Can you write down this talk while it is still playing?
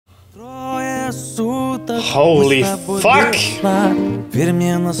Holy fuck!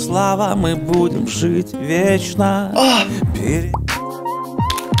 Перемена слова, мы будем жить вечно.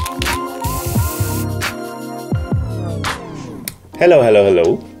 Hello, hello,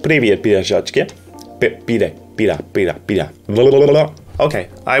 hello. Привет, пирожочки. Okay,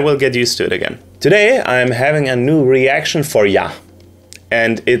 I will get used to it again. Today I'm having a new reaction for ya.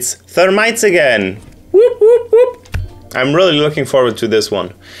 And it's Therr Maitz again. Whoop, whoop, whoop. I'm really looking forward to this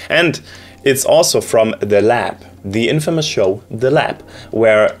one. And it's also from The Lab, the infamous show The Lab,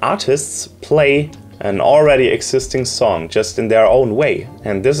 where artists play an already existing song just in their own way.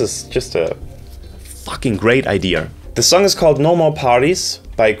 And this is just a fucking great idea. The song is called No More Parties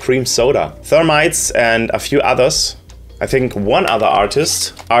by Cream Soda. Therr Maitz and a few others, I think one other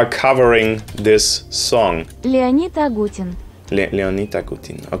artist, are covering this song. Леонид Агутин. Leonid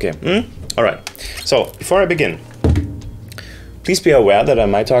Agutin. Okay. Alright. So, before I begin, please be aware that I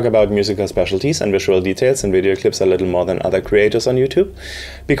might talk about musical specialties and visual details in video clips a little more than other creators on YouTube,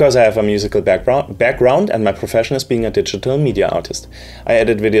 because I have a musical background and my profession is being a digital media artist. I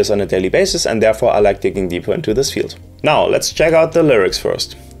edit videos on a daily basis and therefore I like digging deeper into this field. Now, let's check out the lyrics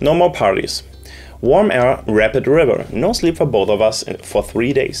first. No more parties. Warm air, rapid river. No sleep for both of us for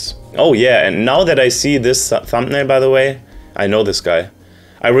 3 days. Oh yeah, and now that I see this thumbnail, by the way, I know this guy.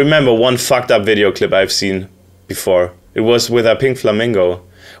 I remember one fucked up video clip I've seen before. It was with a pink flamingo.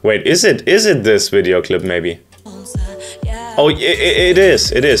 Wait, is it this video clip maybe? Oh, it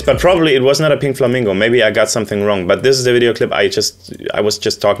is, but probably it was not a pink flamingo. Maybe I got something wrong, but this is the video clip I was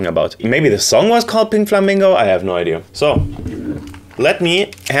just talking about. Maybe the song was called Pink Flamingo? I have no idea. So, let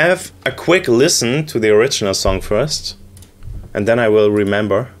me have a quick listen to the original song first, and then I will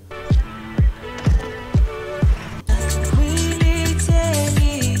remember.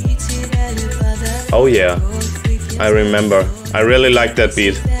 Oh yeah, I remember. I really like that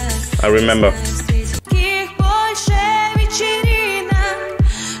beat. I remember. Никаких больше вечеринок,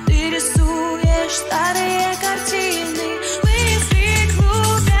 ты рисуешь старые картины, мысли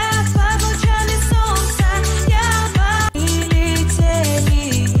клубят под лучами солнца, мы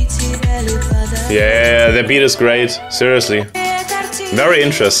летели и теряли подарок. Yeah, the beat is great. Seriously, very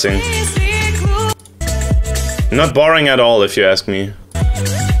interesting. Not boring at all, if you ask me.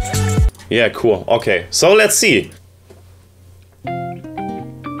 Yeah, cool. Okay, so let's see.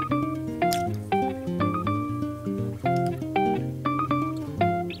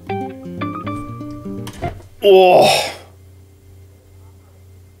 Oh.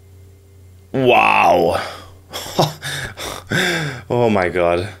 Wow. Oh my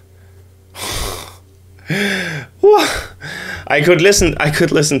god. I could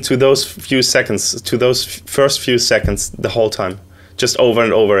listen to those few seconds, to those first few seconds the whole time, just over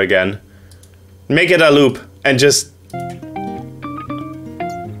and over again. Make it a loop and just...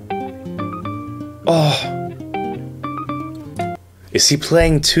 Oh. Is he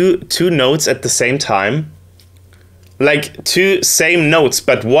playing two notes at the same time? Like two same notes,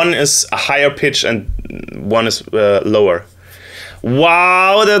 but one is a higher pitch and one is lower.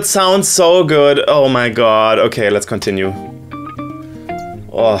 Wow, that sounds so good. Oh my god. Okay, let's continue.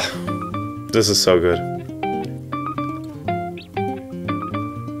 Oh, this is so good.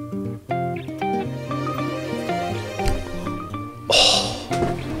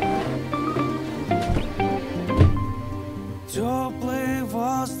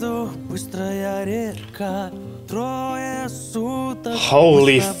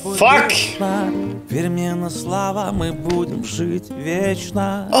 Holy fuck! Перемена слова, мы будем жить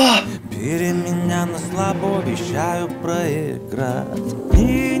вечно. Переменя на слабо, обещаю проиграть.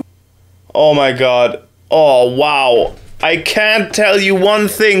 Oh my god. Oh wow. I can't tell you one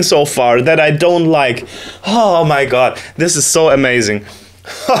thing so far that I don't like. Oh my god. This is so amazing.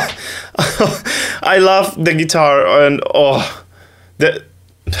 I love the guitar and the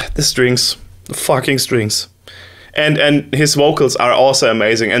strings. The fucking strings. And his vocals are also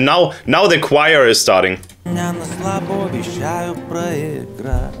amazing. And now the choir is starting.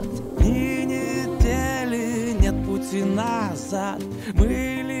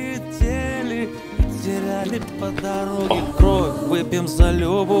 Выпьем за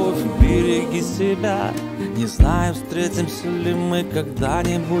любовь, береги себя. Не знаю, встретимся ли мы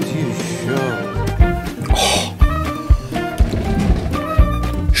когда-нибудь еще.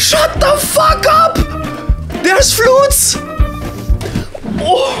 Shut the fuck up! There's flutes!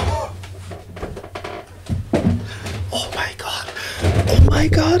 Oh. Oh my god. Oh my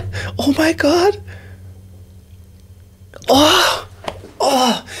god. Oh my god. Oh.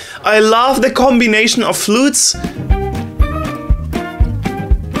 Oh. I love the combination of flutes.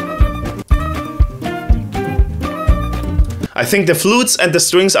 I think the flutes and the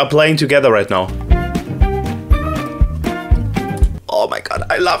strings are playing together right now. my god,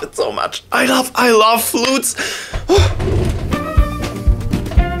 I love it so much. I love flutes.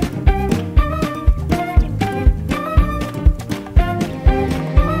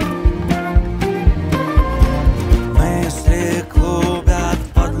 Мысли клубят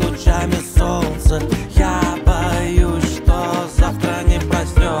под лучами солнца. Я боюсь, что завтра не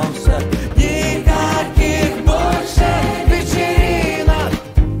проснемся. Никаких больше вечеринок.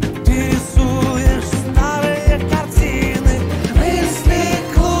 Ты рисуешь старые картины. Мысли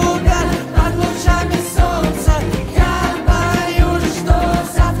клубят под лучами солнца. Я боюсь, что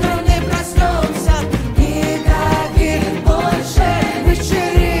завтра не проснемся. Никаких больше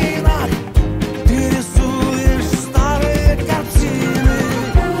вечеринок. Ты рисуешь старые картины.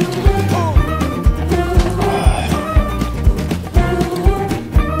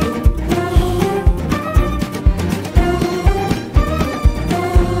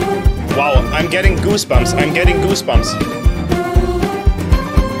 Wow, I'm getting goosebumps. I'm getting goosebumps.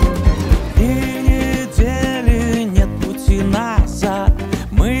 И недели нет пути назад.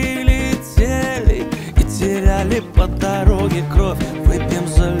 Мы летели и теряли по дороге кровь. Выпьем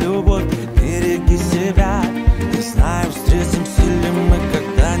за любовь, береги себя. Не знаю, встретимся ли мы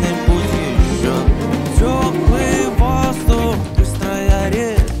когда-нибудь еще. Теплый воздух, быстрая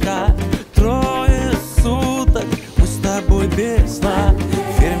река. Трое суток мы с тобой без сна.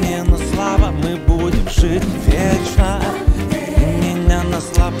 Верь мне на слово, мы будем жить вечно. И меня на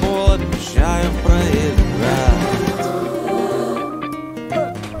слабо обещаю проиграть.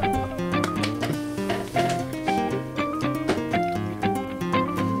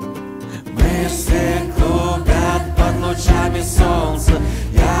 Мысли клубят под лучами солнца.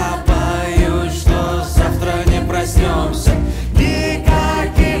 Я боюсь, что завтра не проснемся.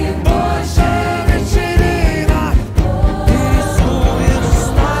 Никаких больше вечеринок. Ты рисуешь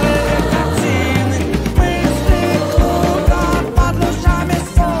старые картины. Мысли клубят под лучами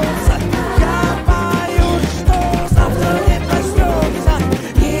солнца. Я боюсь, что завтра не проснемся.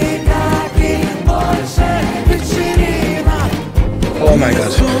 Никаких больше вечеринок. Oh my god.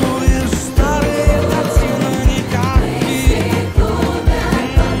 Рисуешь старые картины. Никаких.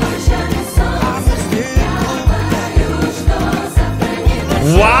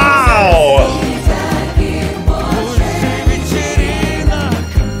 Wow! Больше вечеринок.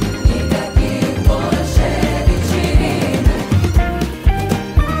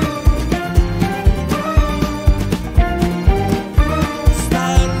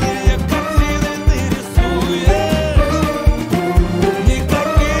 Старые картины ты рисуешь.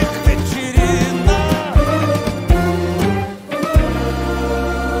 Никаких вечеринок.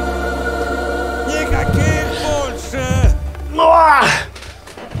 Никаких больше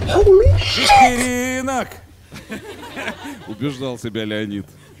Holy shit! вечеринок. Убеждал себя Леонид.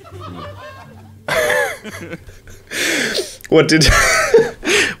 What did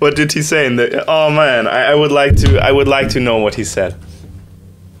what did he say in the? Oh man, I would like to know what he said.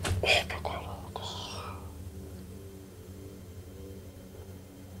 Oh my god.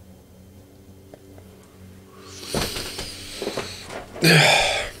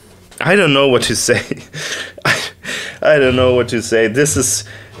 I don't know what to say. I don't know what to say.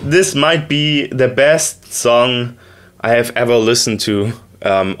 This might be the best song I have ever listened to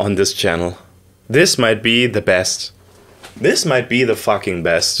on this channel. This might be the best. This might be the fucking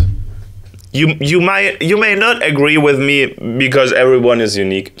best. You may not agree with me because everyone is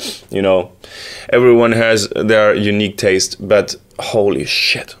unique, you know. Everyone has their unique taste, but holy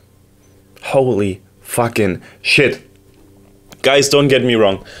shit. Holy fucking shit. Guys, don't get me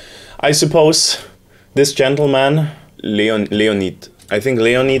wrong. I suppose this gentleman, Leonid, I think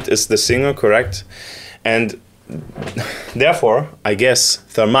Leonid is the singer, correct? And therefore, I guess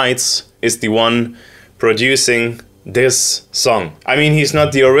Therr Maitz is the one producing this song. I mean, he's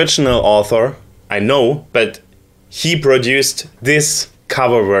not the original author, I know, but he produced this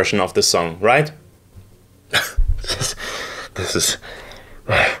cover version of the song, right? This is...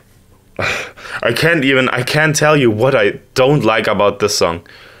 I can't tell you what I don't like about this song.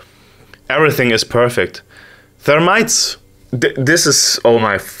 Everything is perfect. Therr Maitz, this is... Oh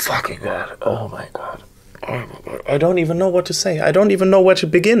my fucking god. Oh my god. Oh my god. I don't even know what to say. I don't even know where to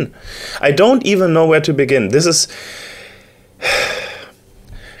begin. I don't even know where to begin. This is...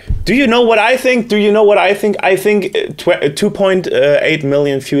 Do you know what I think? Do you know what I think? I think 2.8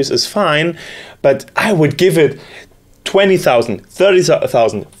 million views is fine, but I would give it 20,000,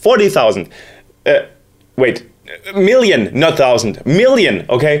 30,000, 40,000. Wait, million, not thousand, million,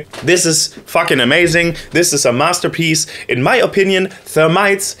 okay? This is fucking amazing. This is a masterpiece. In my opinion, Therr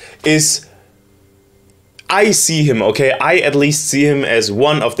Maitz is... I see him, okay? I at least see him as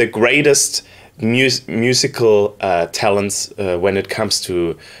one of the greatest musical talents when it comes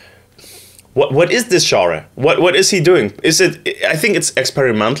to what is this genre? What is he doing? Is it? I think it's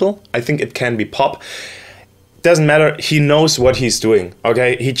experimental. I think it can be pop. Doesn't matter. He knows what he's doing.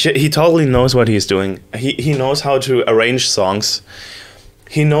 Okay, he totally knows what he's doing. He knows how to arrange songs.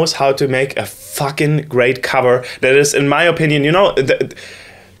 He knows how to make a fucking great cover. That is, in my opinion, you know.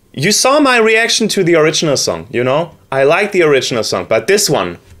 You saw my reaction to the original song. You know, I like the original song, but this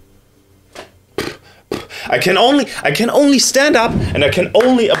one. I can only stand up and I can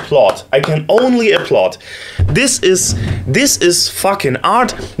only applaud. I can only applaud. This is fucking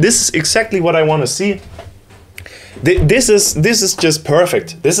art. This is exactly what I want to see. This is just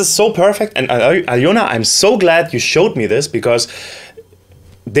perfect. This is so perfect. And Alyona, I'm so glad you showed me this, because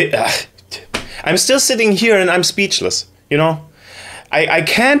I'm still sitting here and I'm speechless. You know, I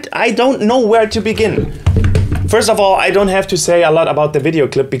don't know where to begin. First of all, I don't have to say a lot about the video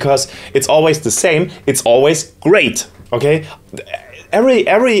clip, because it's always the same. It's always great, okay? Every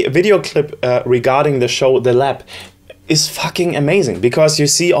video clip regarding the show The Lab is fucking amazing, because you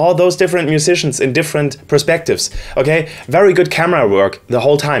see all those different musicians in different perspectives, okay? Very good camera work the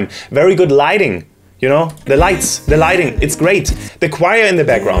whole time. Very good lighting, you know? The lights, the lighting, it's great. The choir in the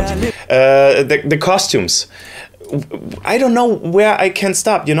background, the costumes. I don't know where I can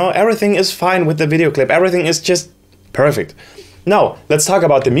stop, you know? Everything is fine with the video clip. Everything is just perfect. Now, let's talk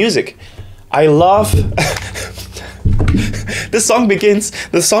about the music. I love... The song begins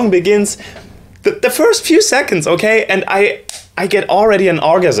the first few seconds, okay? And I get already an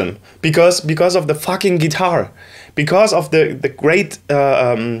orgasm because of the fucking guitar. Because of the great...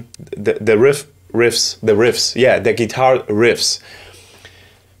 the riffs. Yeah, the guitar riffs.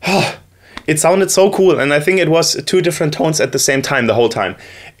 It sounded so cool, and I think it was 2 different tones at the same time the whole time.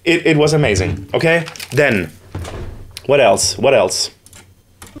 It was amazing, okay? Then, what else? What else?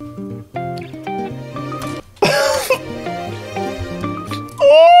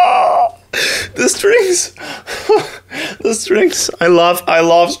 Oh, the strings! The strings! I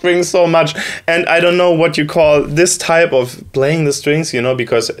love strings so much. And I don't know what you call this type of playing the strings, you know,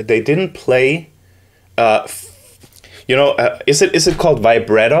 because they didn't play... you know, is it called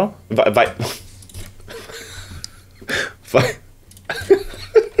vibrato?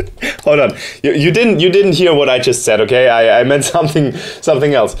 Hold on, you didn't hear what I just said, okay? I meant something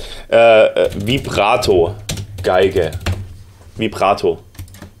else. Vibrato, Geige, Vibrato.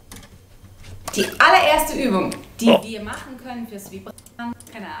 Die allererste Übung, die wir machen können fürs Vibrato,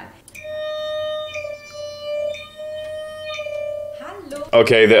 keine Ahnung.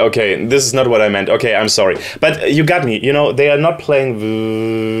 Okay, this is not what I meant. Okay, I'm sorry. But you got me. You know, they are not playing...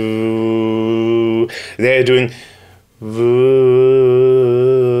 They are doing...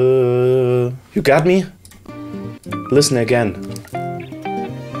 You got me? Listen again.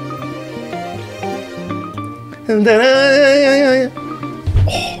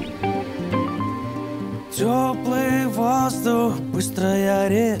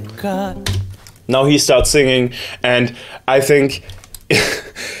 Now he starts singing, and I think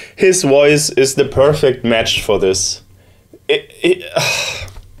his voice is the perfect match for this.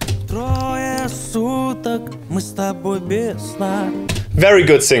 Very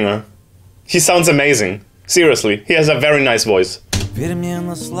good singer. He sounds amazing. Seriously, he has a very nice voice.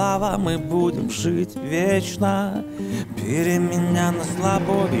 Перемена слава, мы будем жить вечно. Переменя на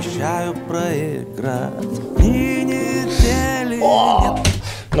слабо, обещаю проиграть.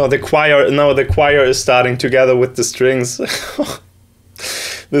 No, the choir is starting together with the strings.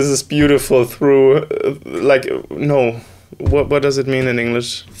 This is beautiful through, like, no, what does it mean in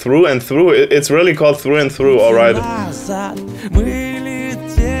English? Through and through? It's really called through and through, alright.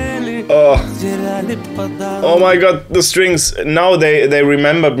 Oh my god, the strings, now they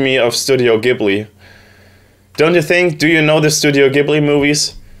remembered me of Studio Ghibli. Don't you think? Do you know the Studio Ghibli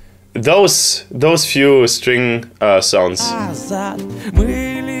movies? Those few string sounds.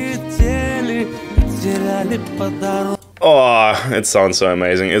 Oh, it sounds so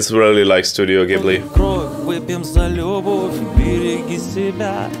amazing. It's really like Studio Ghibli.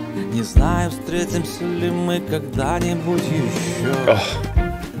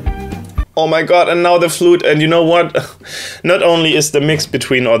 Oh my god, and now the flute, and you know what? Not only is the mix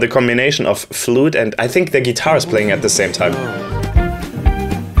between, or the combination of flute, and I think the guitar is playing at the same time.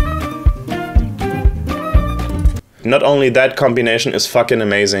 Not only that combination is fucking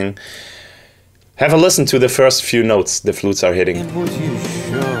amazing. Have a listen to the first few notes the flutes are hitting.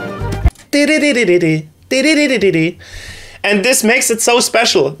 And this makes it so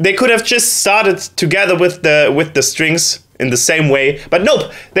special. They could have just started together with the strings in the same way, but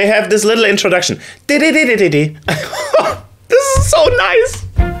nope, they have this little introduction. This is so nice.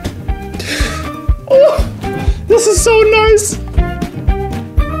 This is so nice.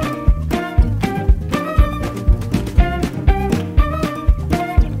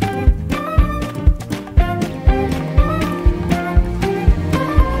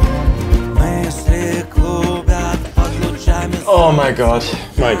 Oh my god,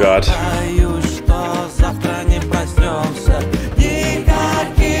 my god.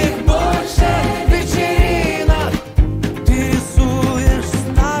 Никаких больше вечеринок. Ты рисуешь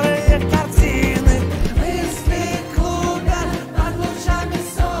старые картины. Мысли клубят под лучами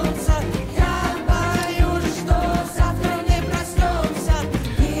солнца. Я боюсь, что завтра не проснемся.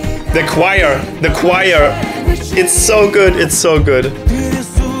 The choir. It's so good, it's so good.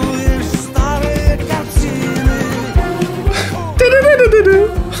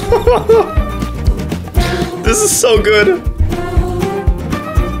 This is so good.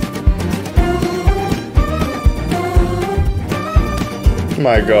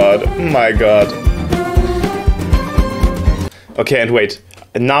 My god, my god. Okay, and wait.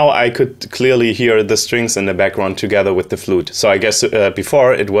 Now I could clearly hear the strings in the background together with the flute. So I guess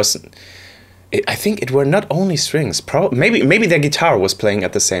before it was... I think it were not only strings. Maybe the guitar was playing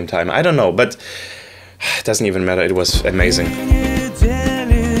at the same time. I don't know, but it doesn't even matter. It was amazing.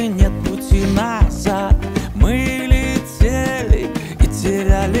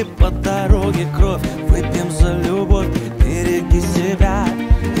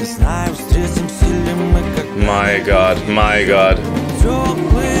 My god, my god.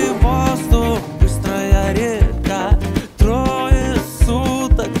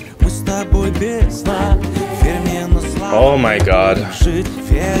 Oh my god.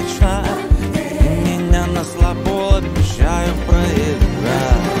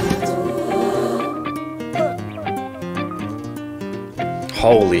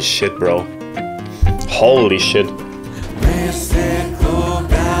 Holy shit, bro. Holy shit.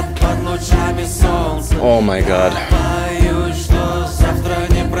 Oh my god.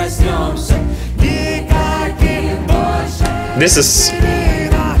 This is...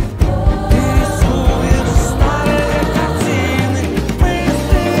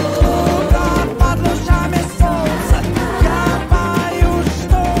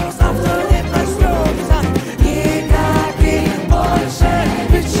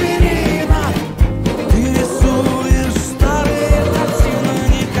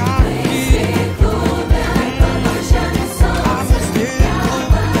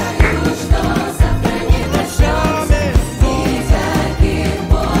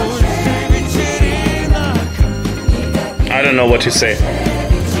 I don't know what to say.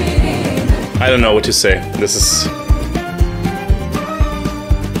 I don't know what to say. This is...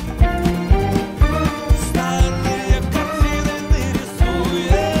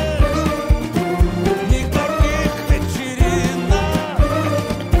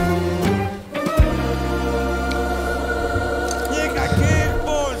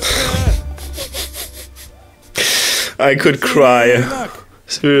 I could cry.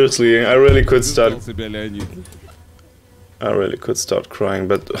 Seriously, I really could start. I really could start crying,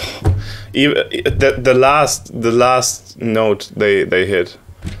 but even the last note they hit,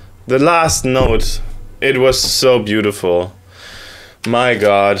 the last note, it was so beautiful. My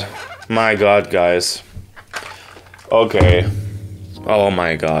god, guys. Okay. Oh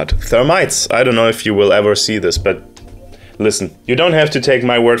my god. Therr Maitz. I don't know if you will ever see this, but listen, you don't have to take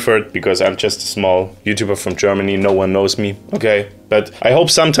my word for it because I'm just a small YouTuber from Germany. No one knows me, okay? But I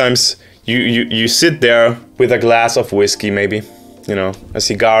hope sometimes you sit there with a glass of whiskey, maybe, you know, a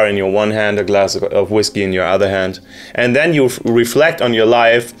cigar in your one hand, a glass of whiskey in your other hand, and then you reflect on your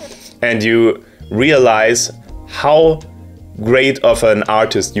life and you realize how great of an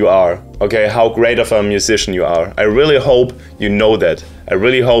artist you are, okay, how great of a musician you are. I really hope you know that. I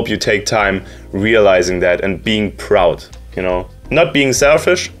really hope you take time realizing that and being proud, you know, not being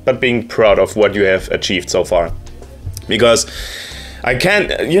selfish, but being proud of what you have achieved so far. Because I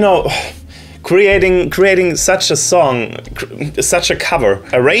can't, you know, creating such a song, such a cover,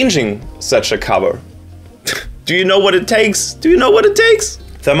 arranging such a cover. Do you know what it takes? Do you know what it takes?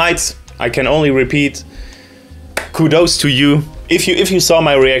 Therr Maitz, I can only repeat, kudos to you. If you saw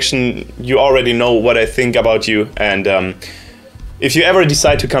my reaction, you already know what I think about you. And if you ever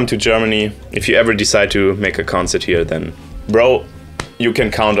decide to come to Germany, if you ever decide to make a concert here, then bro, you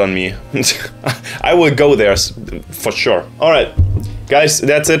can count on me. I will go there for sure. All right, guys,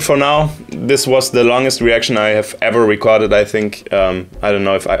 that's it for now. This was the longest reaction I have ever recorded, I think. I don't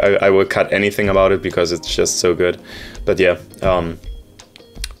know if I will cut anything about it because it's just so good. But yeah,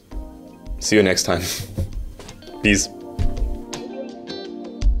 see you next time. Peace.